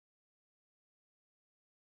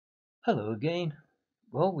Hello again.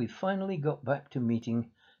 Well, we finally got back to meeting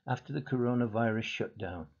after the coronavirus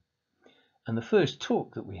shutdown. And the first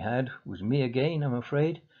talk that we had was me again, I'm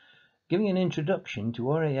afraid, giving an introduction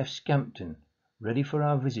to RAF Scampton, ready for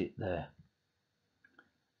our visit there.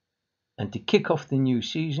 And to kick off the new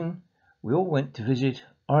season, we all went to visit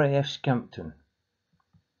RAF Scampton.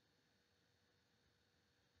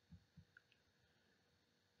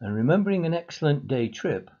 And remembering an excellent day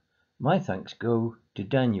trip, my thanks go to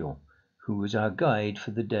Daniel, who was our guide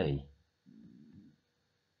for the day.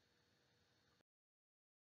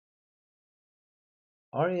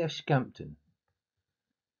 RAF Scampton,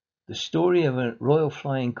 the story of a Royal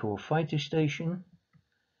Flying Corps fighter station,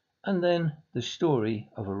 and then the story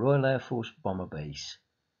of a Royal Air Force bomber base.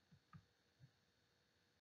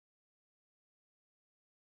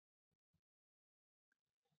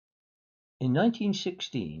 In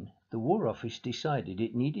 1916, the War Office decided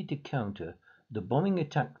it needed to counter the bombing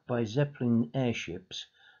attack by Zeppelin airships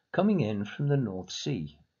coming in from the North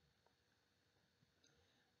Sea.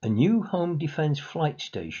 A new home defence flight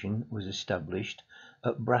station was established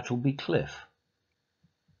at Brattleby Cliff.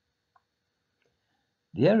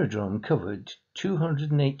 The aerodrome covered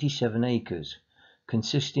 287 acres,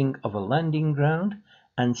 consisting of a landing ground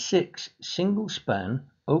and 6 single-span,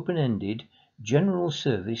 open-ended general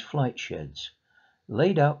service flight sheds,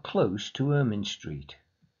 laid out close to Ermine Street.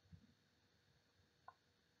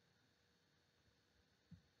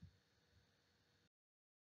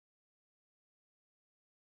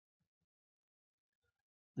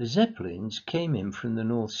 The Zeppelins came in from the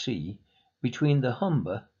North Sea between the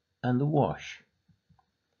Humber and the Wash,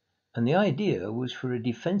 and the idea was for a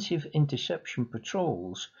defensive interception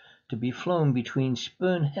patrols to be flown between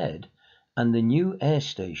Spurn Head and the new air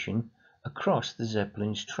station across the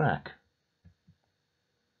Zeppelin's track.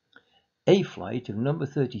 A flight of No.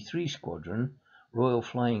 33 Squadron, Royal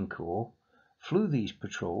Flying Corps, flew these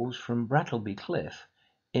patrols from Brattleby Cliff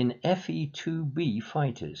in FE-2B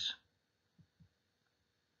fighters.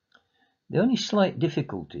 The only slight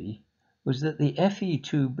difficulty was that the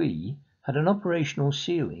FE-2B had an operational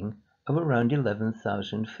ceiling of around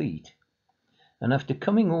 11,000 feet, and after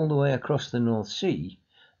coming all the way across the North Sea,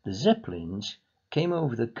 the Zeppelins came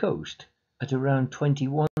over the coast at around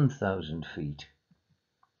 21,000 feet.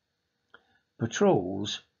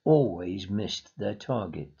 Patrols always missed their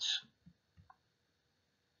targets.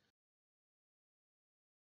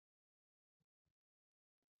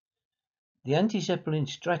 The anti-Zeppelin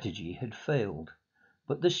strategy had failed,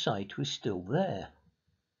 but the site was still there,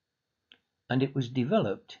 and it was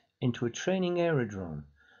developed into a training aerodrome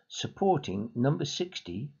supporting No.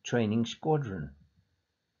 60 Training Squadron,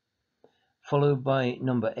 followed by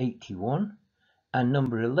No. 81 and No.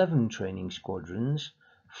 11 Training Squadrons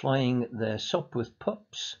flying their Sopwith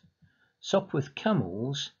Pups, Sopwith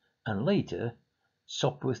Camels, and later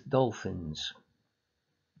Sopwith Dolphins.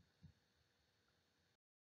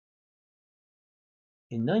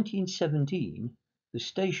 In 1917, the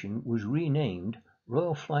station was renamed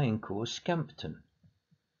Royal Flying Corps Scampton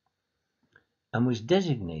and was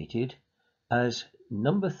designated as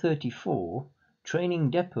No. 34 Training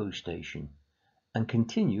Depot Station and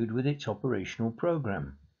continued with its operational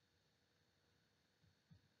program.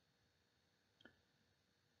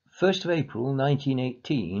 1st of April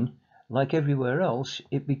 1918, like everywhere else,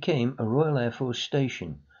 it became a Royal Air Force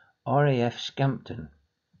station, RAF Scampton.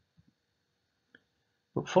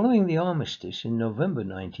 But following the armistice in November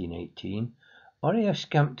 1918, RAF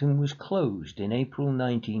Scampton was closed in April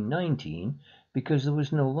 1919 because there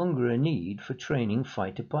was no longer a need for training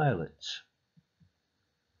fighter pilots.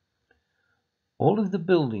 All of the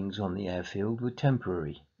buildings on the airfield were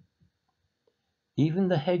temporary. Even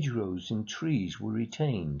the hedgerows and trees were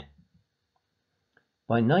retained.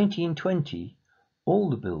 By 1920, all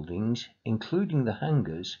the buildings, including the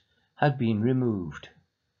hangars, had been removed.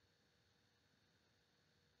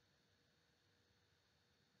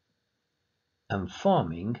 And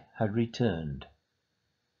farming had returned.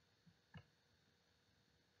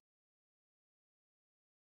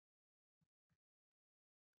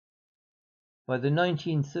 By the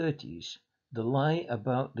 1930s, the lie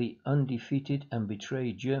about the undefeated and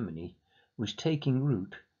betrayed Germany was taking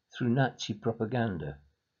root through Nazi propaganda.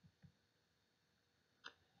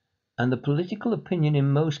 And the political opinion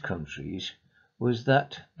in most countries was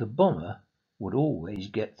that the bomber would always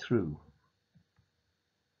get through.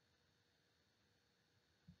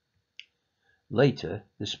 Later,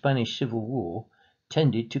 the Spanish Civil War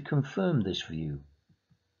tended to confirm this view.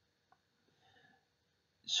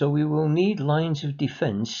 So we will need lines of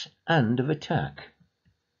defense and of attack.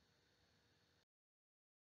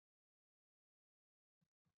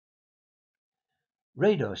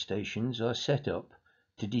 Radar stations are set up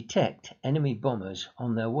to detect enemy bombers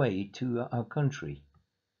on their way to our country.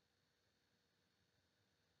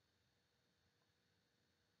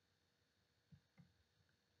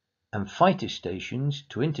 And fighter stations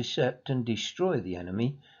to intercept and destroy the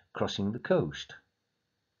enemy crossing the coast.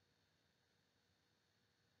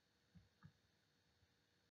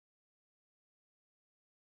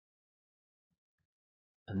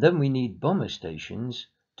 And then we need bomber stations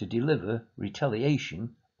to deliver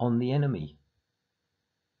retaliation on the enemy.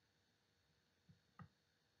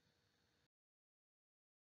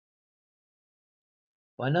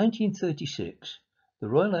 By 1936, the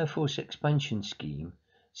Royal Air Force expansion scheme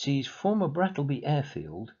sees former Brattleby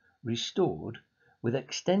Airfield restored with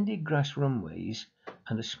extended grass runways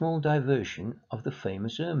and a small diversion of the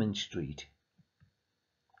famous Ermine Street.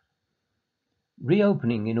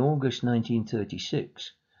 Reopening in August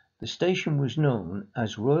 1936, the station was known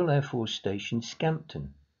as Royal Air Force Station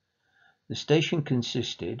Scampton. The station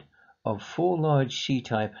consisted of 4 large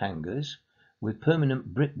C-type hangars with permanent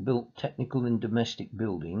brick-built technical and domestic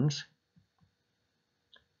buildings,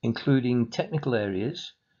 including technical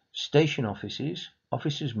areas, station offices,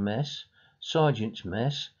 officers' mess, sergeants'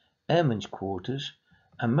 mess, airmen's quarters,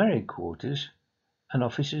 and married quarters, and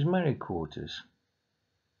officers' married quarters.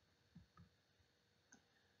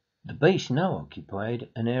 The base now occupied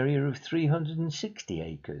an area of 360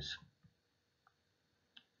 acres.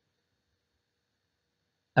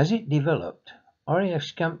 As it developed, RAF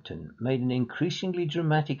Scampton made an increasingly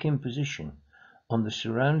dramatic imposition on the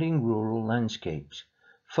surrounding rural landscapes,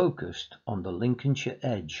 focused on the Lincolnshire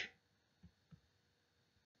edge.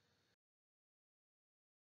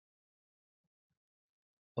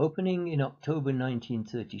 Opening in October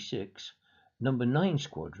 1936, No. 9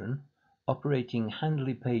 Squadron, operating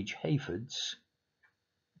Handley Page Hayfords,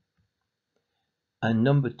 and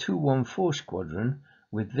No. 214 Squadron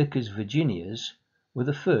with Vickers Virginias were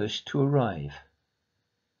the first to arrive.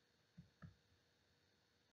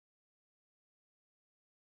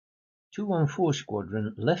 214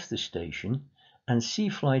 Squadron left the station and C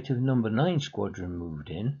Flight of No. 9 Squadron moved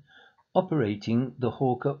in, operating the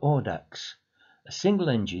Hawker Audax, a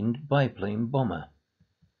single-engined biplane bomber.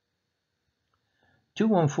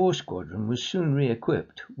 214 Squadron was soon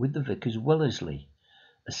re-equipped with the Vickers Wellesley,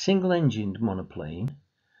 a single-engined monoplane.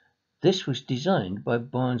 This was designed by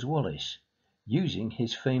Barnes Wallis, using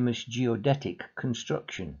his famous geodetic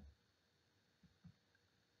construction.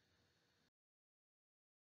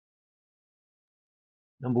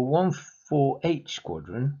 No. 148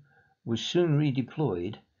 Squadron was soon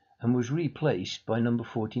redeployed and was replaced by No.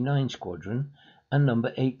 49 Squadron and No.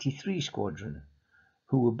 83 Squadron,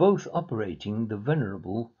 who were both operating the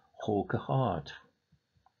venerable Hawker Hart.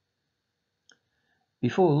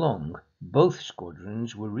 Before long, both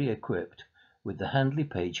squadrons were re-equipped with the Handley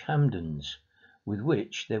Page Hampdens, with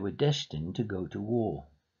which they were destined to go to war.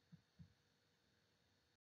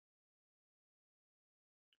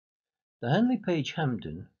 The Handley Page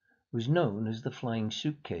Hampden was known as the Flying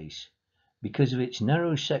Suitcase because of its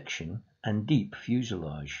narrow section and deep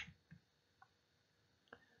fuselage.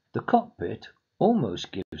 The cockpit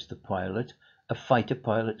almost gives the pilot a fighter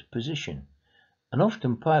pilot's position, and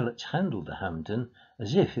often pilots handled the Hampden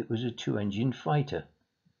as if it was a 2-engine fighter.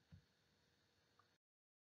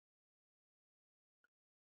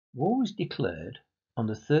 War was declared on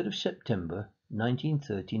the 3rd of September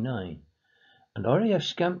 1939, and RAF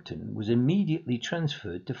Scampton was immediately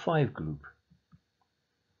transferred to 5 Group.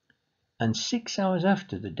 And 6 hours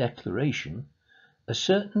after the declaration, a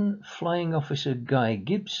certain Flying Officer Guy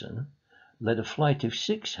Gibson led a flight of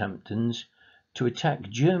 6 Hampdens to attack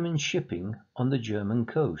German shipping on the German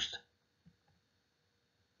coast.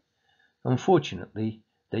 Unfortunately,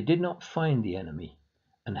 they did not find the enemy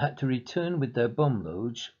and had to return with their bomb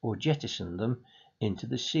loads or jettison them into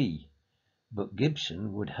the sea, but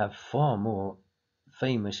Gibson would have far more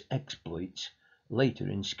famous exploits later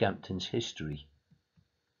in Scampton's history.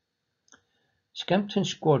 Scampton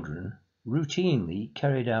Squadron routinely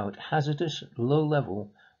carried out hazardous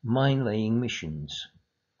low-level mine-laying missions.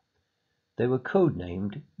 They were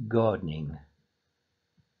codenamed Gardening.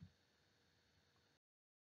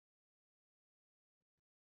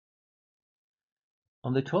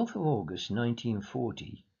 On the 12th of August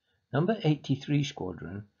 1940, No. 83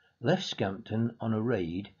 Squadron left Scampton on a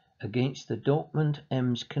raid against the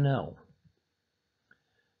Dortmund-Ems Canal.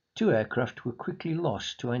 2 aircraft were quickly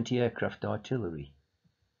lost to anti-aircraft artillery.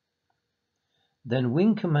 Then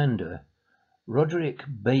Wing Commander Roderick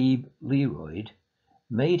 "Babe" Leroyd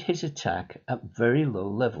made his attack at very low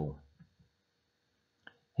level.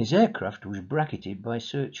 His aircraft was bracketed by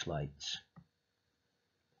searchlights.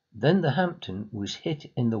 Then the Hampton was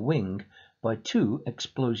hit in the wing by 2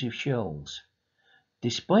 explosive shells.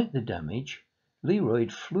 Despite the damage,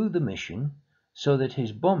 Leroyd flew the mission so that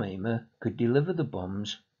his bomb aimer could deliver the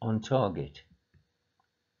bombs on target.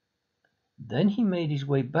 Then he made his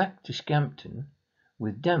way back to Scampton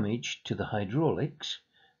with damage to the hydraulics,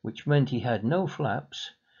 which meant he had no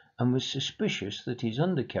flaps and was suspicious that his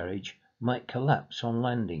undercarriage might collapse on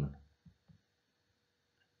landing.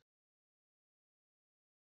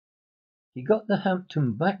 He got the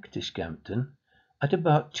Hampton back to Scampton at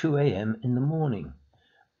about 2 a.m. in the morning,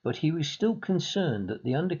 but he was still concerned that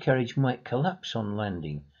the undercarriage might collapse on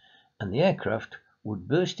landing and the aircraft would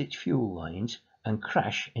burst its fuel lines and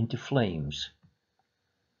crash into flames.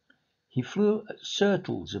 He flew at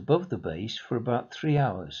circles above the base for about 3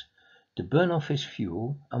 hours to burn off his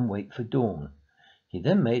fuel and wait for dawn. He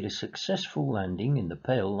then made a successful landing in the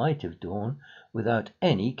pale light of dawn without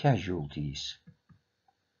any casualties.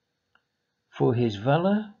 For his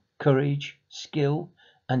valor, courage, skill,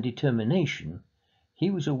 and determination, he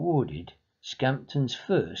was awarded Scampton's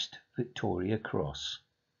first Victoria Cross.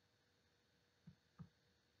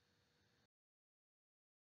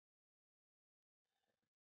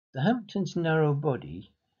 The Hampton's narrow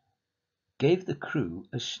body gave the crew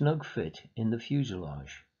a snug fit in the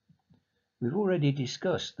fuselage. We've already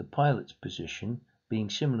discussed the pilot's position being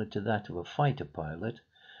similar to that of a fighter pilot,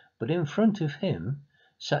 but in front of him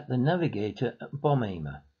sat the navigator and bomb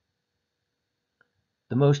aimer.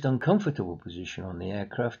 The most uncomfortable position on the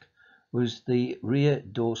aircraft was the rear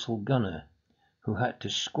dorsal gunner, who had to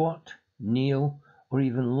squat, kneel, or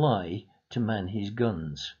even lie to man his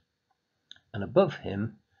guns. And above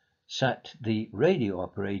him sat the radio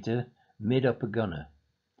operator, mid-upper gunner.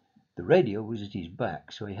 The radio was at his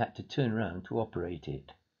back, so he had to turn around to operate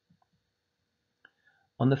it.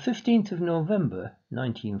 On the 15th of November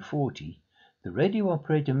 1940, the radio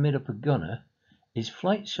operator mid-upper gunner is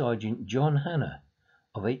Flight Sergeant John Hanna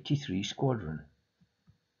of 83 Squadron.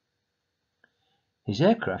 His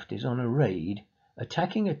aircraft is on a raid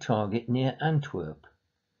attacking a target near Antwerp.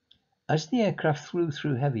 As the aircraft flew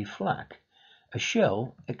through heavy flak, a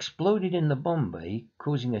shell exploded in the bomb bay,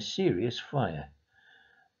 causing a serious fire.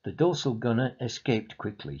 The dorsal gunner escaped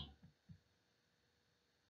quickly.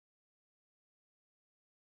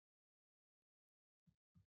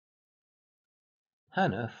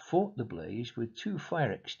 Hanna fought the blaze with 2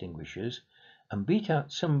 fire extinguishers and beat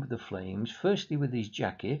out some of the flames, firstly with his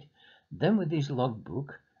jacket, then with his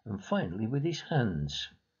logbook, and finally with his hands.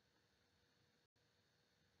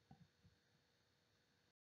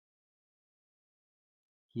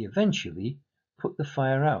 He eventually put the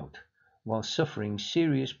fire out while suffering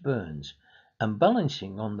serious burns and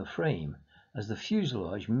balancing on the frame as the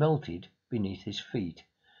fuselage melted beneath his feet,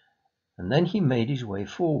 and then he made his way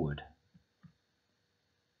forward.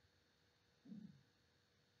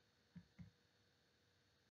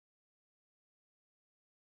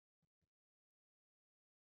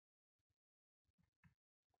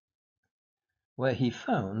 Where he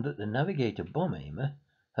found that the navigator bomb aimer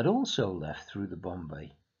had also left through the bomb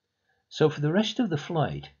bay. So for the rest of the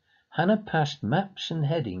flight, Hanna passed maps and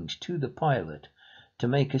headings to the pilot to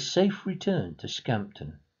make a safe return to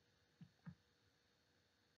Scampton.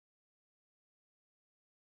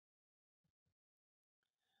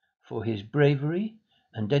 For his bravery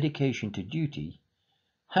and dedication to duty,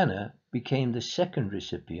 Hanna became the second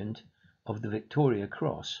recipient of the Victoria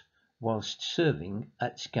Cross whilst serving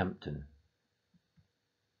at Scampton.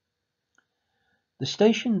 The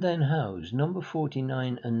station then housed No.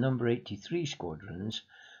 49 and No. 83 squadrons,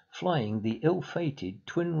 flying the ill-fated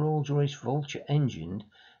twin Rolls-Royce Vulture-engined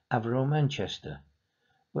Avro Manchester,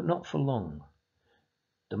 but not for long.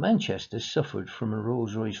 The Manchester suffered from a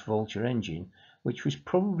Rolls-Royce Vulture engine, which was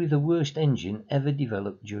probably the worst engine ever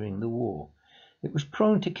developed during the war. It was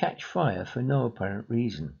prone to catch fire for no apparent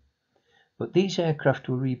reason. But these aircraft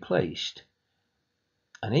were replaced.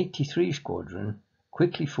 An 83 squadron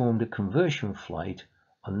quickly formed a conversion flight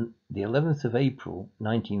on the 11th of April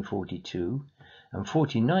 1942, and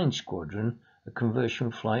 49 Squadron, a conversion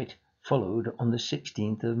flight, followed on the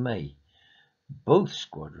 16th of May. Both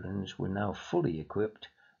squadrons were now fully equipped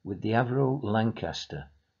with the Avro Lancaster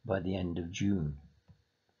by the end of June.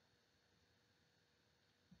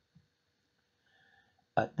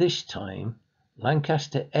 At this time,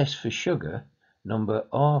 Lancaster S for Sugar, number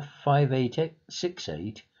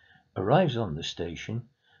R5868, arrives on the station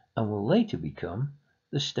and will later become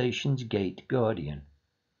the station's gate guardian.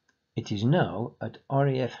 It is now at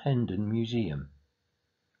RAF Hendon Museum.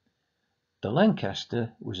 The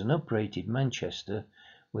Lancaster was an uprated Manchester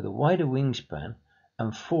with a wider wingspan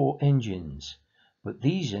and 4 engines, but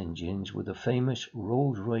these engines were the famous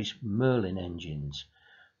Rolls-Royce Merlin engines,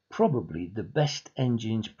 probably the best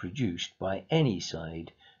engines produced by any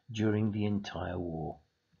side during the entire war.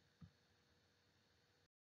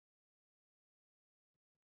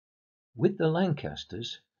 With the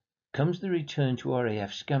Lancasters comes the return to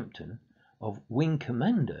RAF Scampton of Wing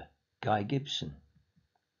Commander Guy Gibson.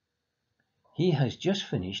 He has just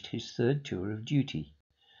finished his third tour of duty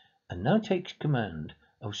and now takes command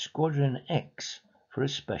of Squadron X for a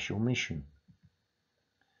special mission,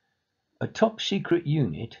 a top-secret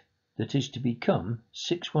unit that is to become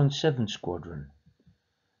 617 Squadron,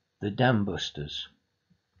 the Dambusters.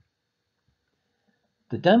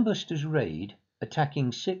 The Dambusters raid,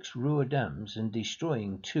 attacking 6 Ruhr dams and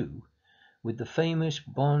destroying 2 with the famous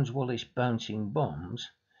Barnes-Wallis bouncing bombs,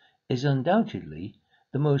 is undoubtedly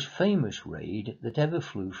the most famous raid that ever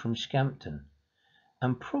flew from Scampton,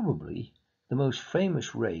 and probably the most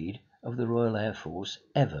famous raid of the Royal Air Force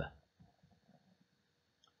ever.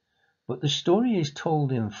 But the story is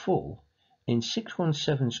told in full in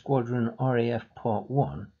 617 Squadron RAF Part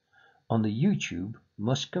 1 on the YouTube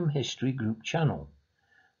Muskham History Group channel,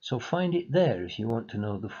 so find it there if you want to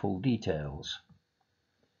know the full details.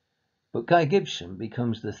 But Guy Gibson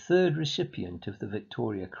becomes the 3rd recipient of the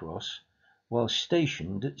Victoria Cross while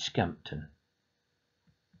stationed at Scampton.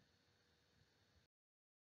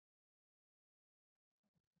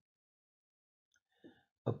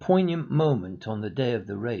 A poignant moment on the day of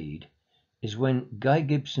the raid is when Guy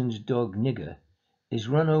Gibson's dog Nigger is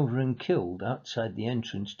run over and killed outside the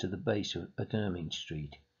entrance to the base at Ermine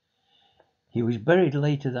Street. He was buried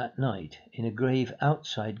later that night in a grave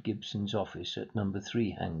outside Gibson's office at No.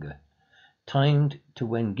 3 hangar, timed to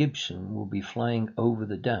when Gibson will be flying over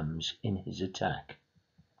the dams in his attack.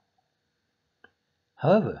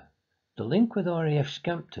 However, the link with RAF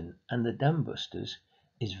Scampton and the Dambusters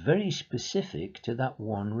is very specific to that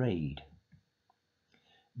one raid.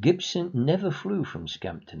 Gibson never flew from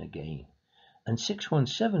Scampton again, and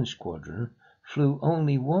 617 Squadron flew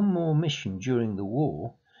only one more mission during the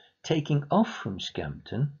war, taking off from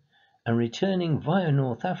Scampton and returning via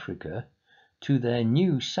North Africa to their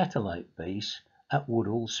new satellite base at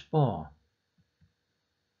Woodhall Spa.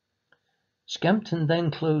 Scampton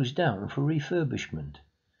then closed down for refurbishment.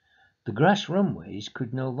 The grass runways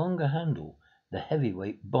could no longer handle the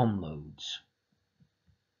heavyweight bomb loads.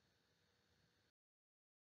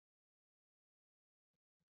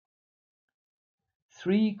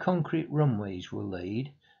 Three concrete runways were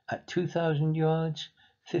laid at 2,000 yards,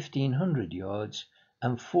 1,500 yards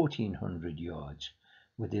and 1,400 yards,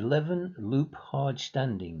 with 11 loop hard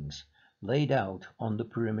standings laid out on the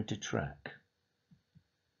perimeter track.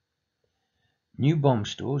 New bomb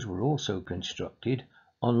stores were also constructed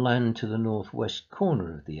on land to the northwest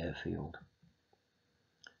corner of the airfield.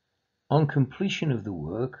 On completion of the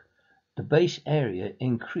work, the base area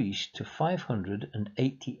increased to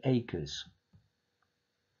 580 acres.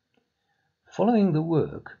 Following the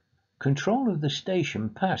work, control of the station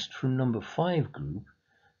passed from No. 5 Group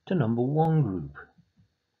to No. 1 Group.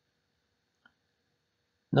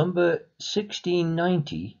 No.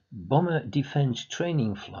 1690 Bomber Defense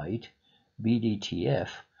Training Flight, BDTF,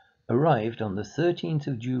 arrived on the 13th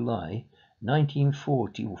of July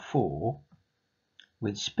 1944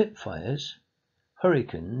 with Spitfires,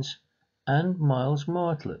 Hurricanes and Miles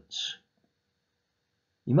Martlets.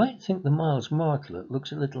 You might think the Miles Martlet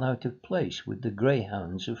looks a little out of place with the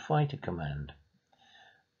Greyhounds of Fighter Command,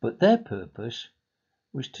 but their purpose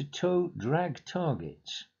was to tow drag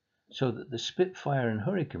targets so that the Spitfire and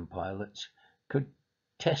Hurricane pilots could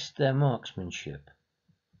test their marksmanship.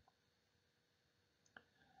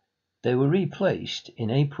 They were replaced in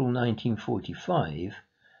April 1945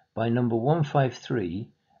 by No. 153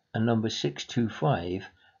 and No. 625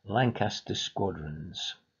 Lancaster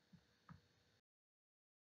squadrons.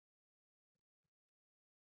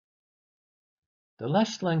 The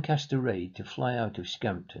last Lancaster raid to fly out of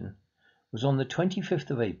Scampton was on the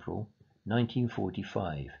 25th of April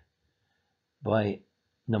 1945 by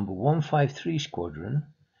No. 153 Squadron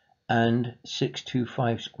and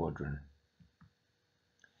 625 Squadron.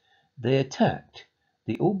 They attacked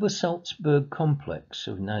the Obersalzberg complex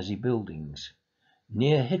of Nazi buildings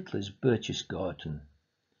near Hitler's Berchtesgaden.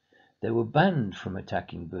 They were banned from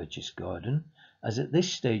attacking Berchtesgaden, as at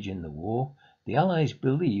this stage in the war the Allies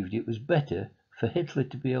believed it was better for Hitler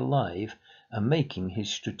to be alive and making his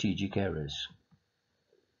strategic errors.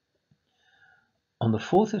 On the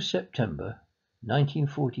 4th of September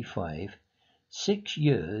 1945, 6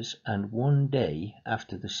 years and 1 day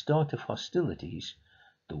after the start of hostilities,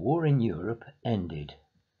 the war in Europe ended.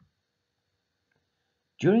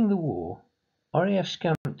 During the war, RAF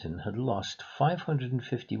Scampton Scampton had lost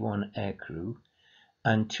 551 aircrew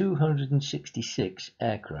and 266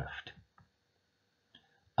 aircraft.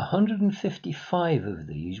 155 of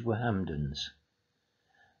these were Hampdens,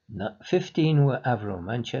 15 were Avro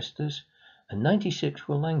Manchesters, and 96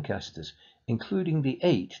 were Lancasters, including the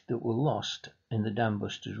 8 that were lost in the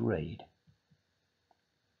Dambusters raid.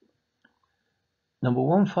 Number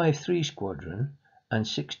 153 Squadron and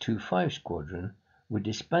 625 Squadron were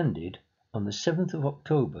disbanded on the 7th of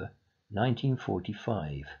October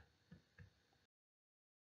 1945.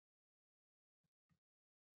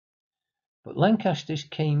 But Lancasters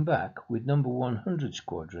came back with number 100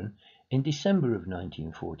 Squadron in December of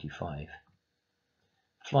 1945,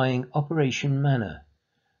 flying Operation Manna,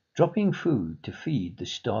 dropping food to feed the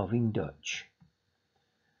starving Dutch.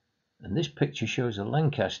 And this picture shows a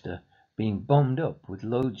Lancaster being bombed up with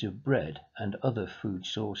loads of bread and other food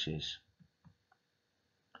sources.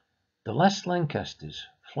 The last Lancasters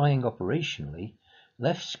flying operationally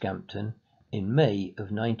left Scampton in May of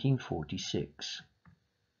 1946.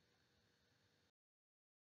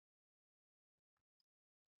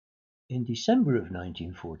 In December of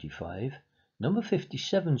 1945, number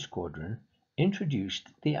 57 Squadron introduced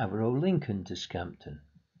the Avro Lincoln to Scampton.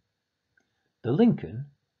 The Lincoln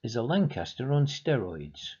is a Lancaster on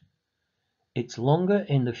steroids. It's longer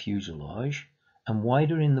in the fuselage and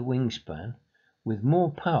wider in the wingspan, with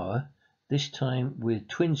more power, this time with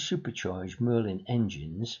twin supercharged Merlin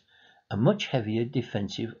engines, and much heavier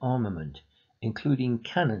defensive armament, including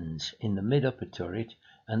cannons in the mid-upper turret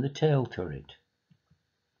and the tail turret.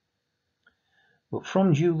 But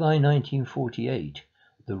from July 1948,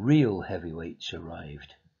 the real heavyweights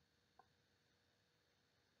arrived.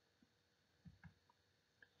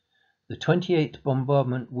 The 28th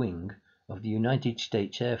Bombardment Wing of the United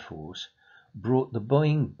States Air Force brought the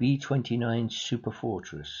Boeing B-29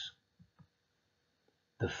 Superfortress,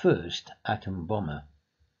 the first atom bomber.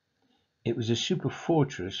 It was a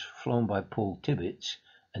Superfortress flown by Paul Tibbets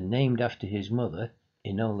and named after his mother,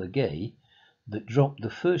 Enola Gay, that dropped the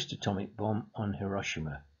first atomic bomb on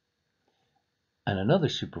Hiroshima. And another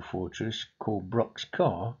Superfortress called Brock's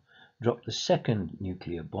Car dropped the second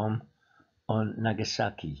nuclear bomb on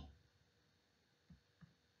Nagasaki.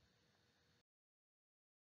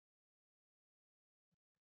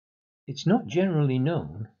 It's not generally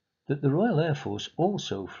known that the Royal Air Force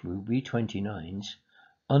also flew B-29s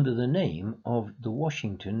under the name of the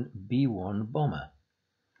Washington B-1 bomber,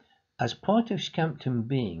 as part of Scampton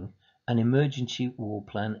being an emergency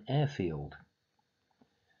warplan airfield.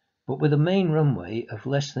 But with a main runway of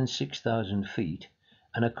less than 6,000 feet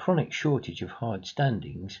and a chronic shortage of hard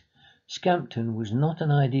standings, Scampton was not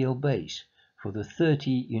an ideal base for the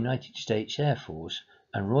 30 United States Air Force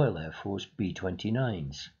and Royal Air Force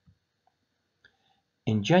B-29s.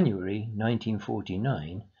 In January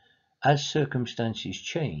 1949, as circumstances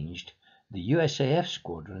changed, the USAF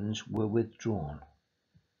squadrons were withdrawn.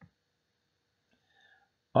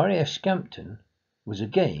 RAF Scampton was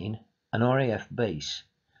again an RAF base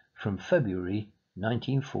from February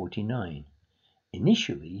 1949,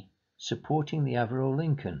 initially supporting the Avro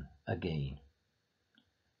Lincoln again.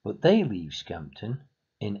 But they leave Scampton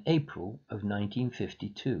in April of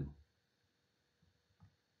 1952.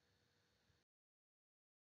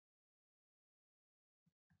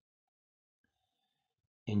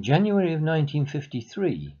 In January of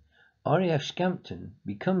 1953, RAF Scampton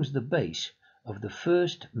becomes the base of the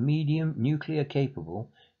first medium nuclear-capable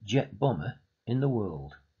jet bomber in the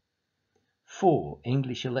world. 4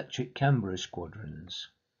 English Electric Canberra squadrons,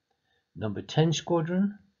 number 10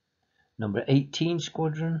 Squadron, number 18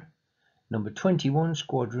 Squadron, number 21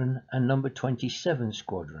 Squadron, and number 27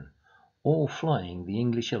 Squadron, all flying the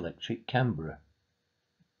English Electric Canberra.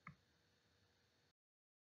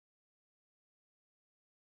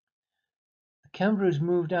 The Canberras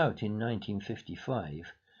moved out in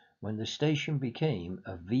 1955 when the station became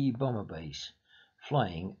a V bomber base,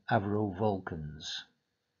 flying Avro Vulcans.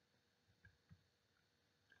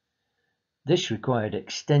 This required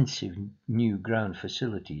extensive new ground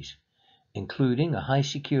facilities, including a high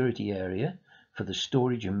security area for the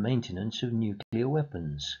storage and maintenance of nuclear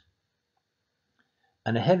weapons,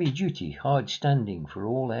 and a heavy-duty hard standing for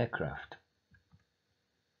all aircraft.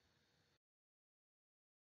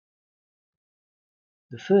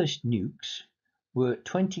 The first nukes were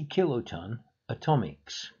 20 kiloton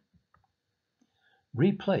atomics,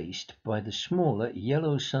 replaced by the smaller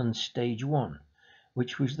Yellow Sun Stage 1,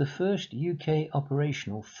 which was the first UK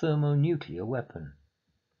operational thermonuclear weapon,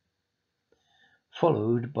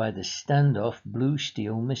 followed by the standoff Blue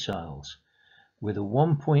Steel missiles with a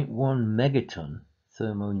 1.1 megaton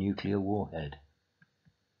thermonuclear warhead.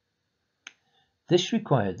 This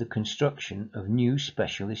required the construction of new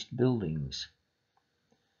specialist buildings,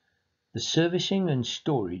 the servicing and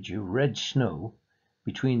storage of red snow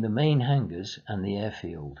between the main hangars and the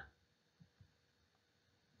airfield.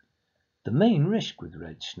 The main risk with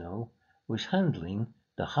red snow was handling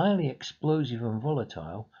the highly explosive and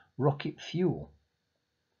volatile rocket fuel.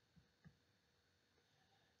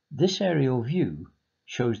 This aerial view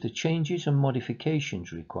shows the changes and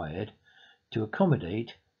modifications required to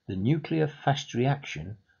accommodate the nuclear fast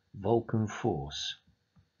reaction Vulcan force.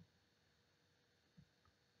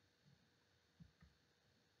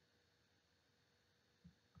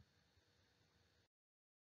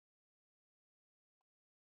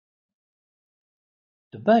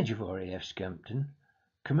 The badge of RAF Scampton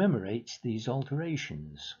commemorates these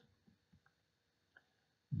alterations.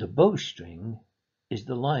 The bowstring is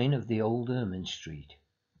the line of the old Ermine Street.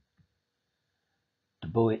 The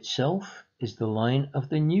bow itself is the line of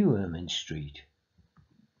the new Ermine Street.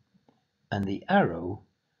 And the arrow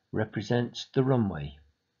represents the runway,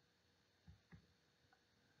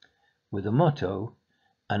 with the motto,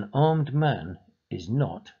 "An armed man is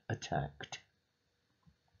not attacked."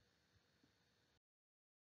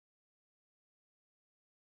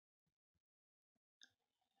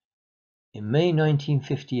 In May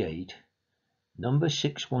 1958, No.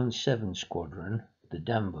 617 Squadron, the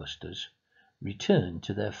Dambusters, returned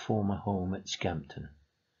to their former home at Scampton.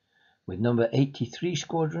 With No. 83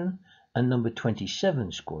 Squadron and No.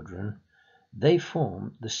 27 Squadron, they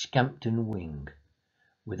formed the Scampton Wing,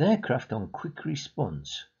 with aircraft on quick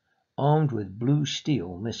response, armed with blue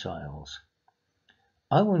steel missiles.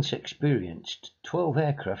 I once experienced 12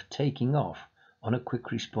 aircraft taking off on a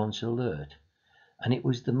quick response alert, and it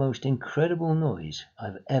was the most incredible noise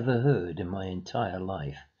I've ever heard in my entire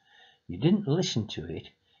life. You didn't listen to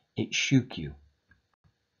it, it shook you.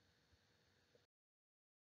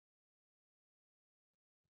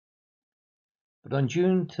 But on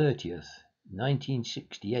June 30th,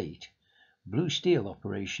 1968, Blue Steel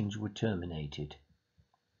operations were terminated.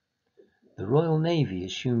 The Royal Navy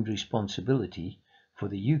assumed responsibility for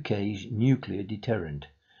the UK's nuclear deterrent,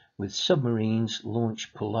 with submarines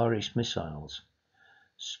launched Polaris missiles.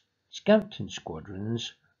 Scampton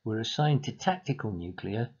squadrons were assigned to tactical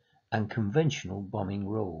nuclear and conventional bombing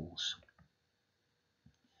roles.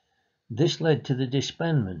 This led to the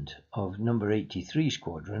disbandment of No. 83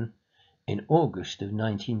 Squadron in August of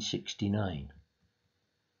 1969.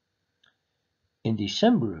 In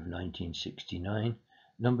December of 1969,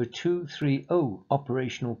 No. 230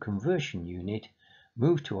 Operational Conversion Unit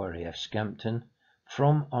moved to RAF Scampton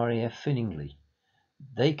from RAF Finningley.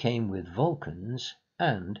 They came with Vulcans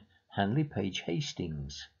and Handley Page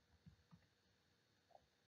Hastings.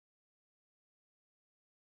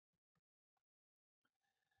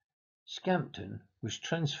 Scampton was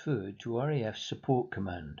transferred to RAF Support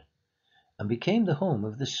Command and became the home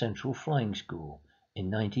of the Central Flying School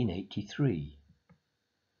in 1983.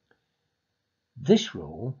 This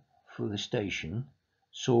role for the station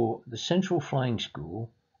saw the Central Flying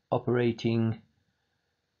School operating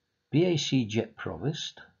BAC Jet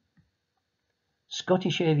Provost,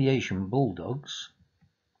 Scottish Aviation Bulldogs,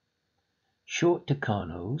 Short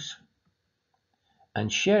Tucanos,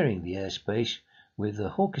 and sharing the airspace with the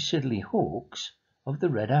Hawker Hawks of the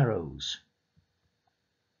Red Arrows.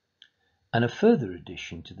 And a further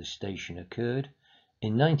addition to the station occurred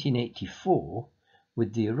in 1984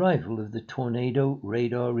 with the arrival of the Tornado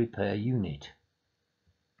Radar Repair Unit.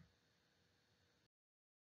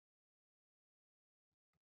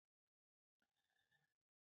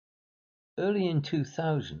 Early in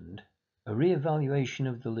 2000, a re-evaluation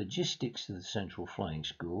of the logistics of the Central Flying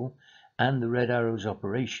School and the Red Arrows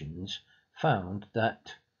operations found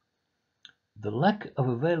that the lack of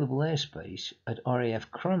available airspace at RAF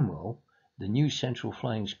Cranwell, the new Central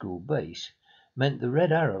Flying School base, meant the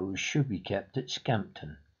Red Arrows should be kept at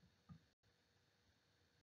Scampton.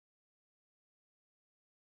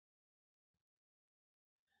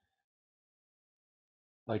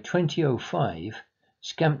 By 2005,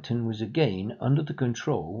 Scampton was again under the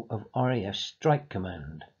control of RAF Strike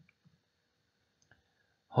Command,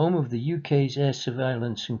 home of the UK's Air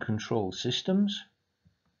Surveillance and Control Systems,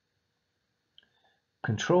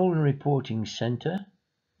 Control and Reporting Centre,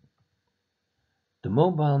 the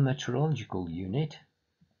Mobile Meteorological Unit,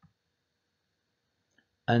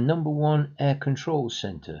 and No. 1 Air Control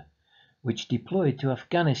Centre, which deployed to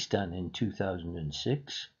Afghanistan in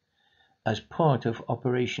 2006 as part of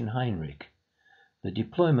Operation Heinrich. The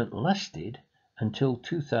deployment lasted until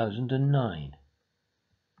 2009.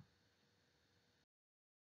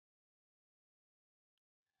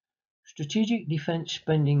 Strategic Defence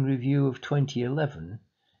Spending Review of 2011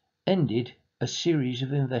 ended a series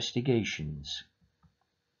of investigations.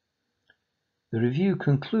 The review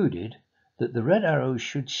concluded that the Red Arrows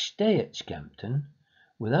should stay at Scampton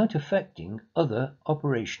without affecting other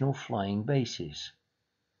operational flying bases.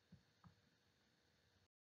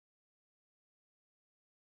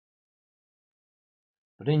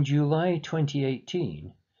 But in July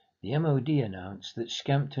 2018, the MOD announced that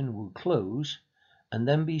Scampton will close and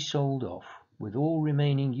then be sold off, with all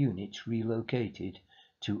remaining units relocated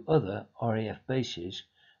to other RAF bases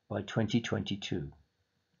by 2022.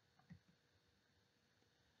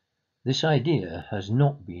 This idea has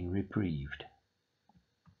not been reprieved.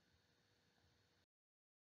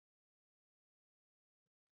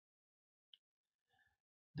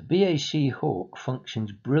 The BAC Hawk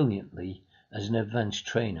functions brilliantly as an advanced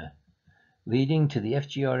trainer, leading to the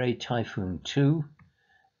FGRA Typhoon II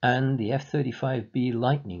and the F-35B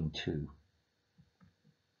Lightning II.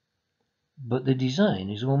 But the design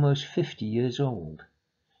is almost 50 years old.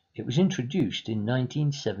 It was introduced in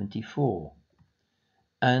 1974,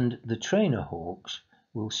 and the trainer Hawks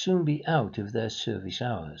will soon be out of their service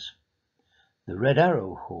hours. The Red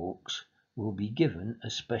Arrow Hawks will be given a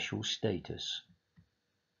special status.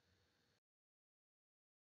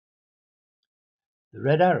 The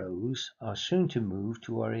Red Arrows are soon to move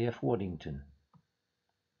to RAF Waddington,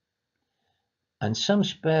 and some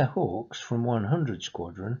spare Hawks from 100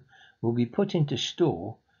 Squadron will be put into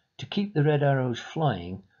store to keep the Red Arrows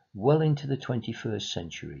flying well into the 21st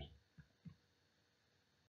century.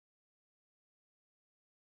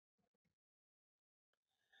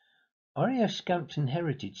 RAF Scampton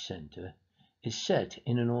Heritage Centre is set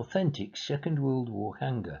in an authentic Second World War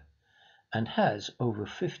hangar and has over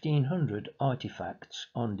 1,500 artifacts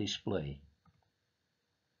on display.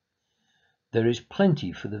 There is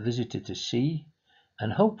plenty for the visitor to see,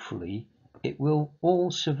 and hopefully it will all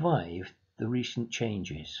survive the recent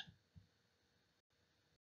changes.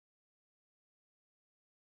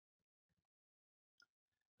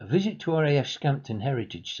 A visit to RAF Scampton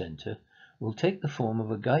Heritage Centre will take the form of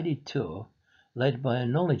a guided tour led by a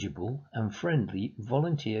knowledgeable and friendly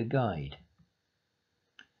volunteer guide.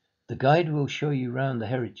 The guide will show you around the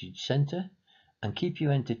Heritage Centre and keep you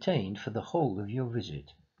entertained for the whole of your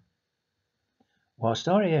visit. Whilst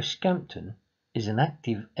RAF Scampton is an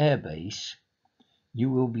active airbase, you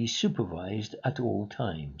will be supervised at all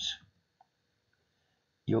times.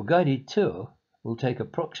 Your guided tour will take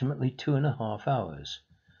approximately 2.5 hours,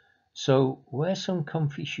 so wear some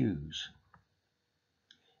comfy shoes.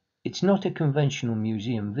 It's not a conventional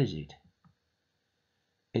museum visit.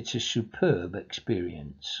 It's a superb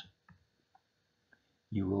experience.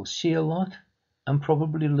 You will see a lot and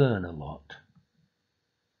probably learn a lot.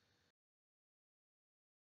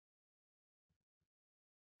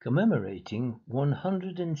 Commemorating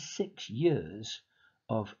 106 years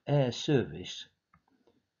of air service,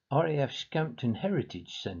 RAF Scampton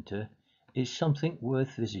Heritage Centre is something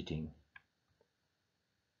worth visiting.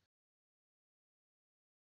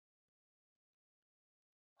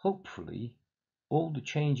 Hopefully, all the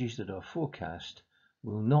changes that are forecast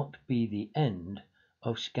will not be the end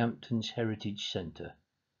of Scampton's Heritage Centre.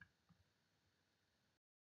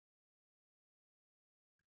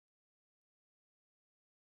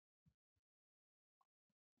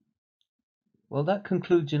 Well, that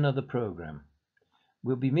concludes another programme.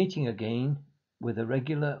 We'll be meeting again with a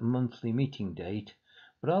regular monthly meeting date,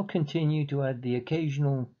 but I'll continue to add the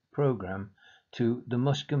occasional programme to the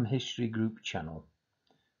Muskham History Group channel.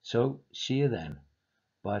 So, see you then.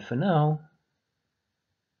 Bye for now.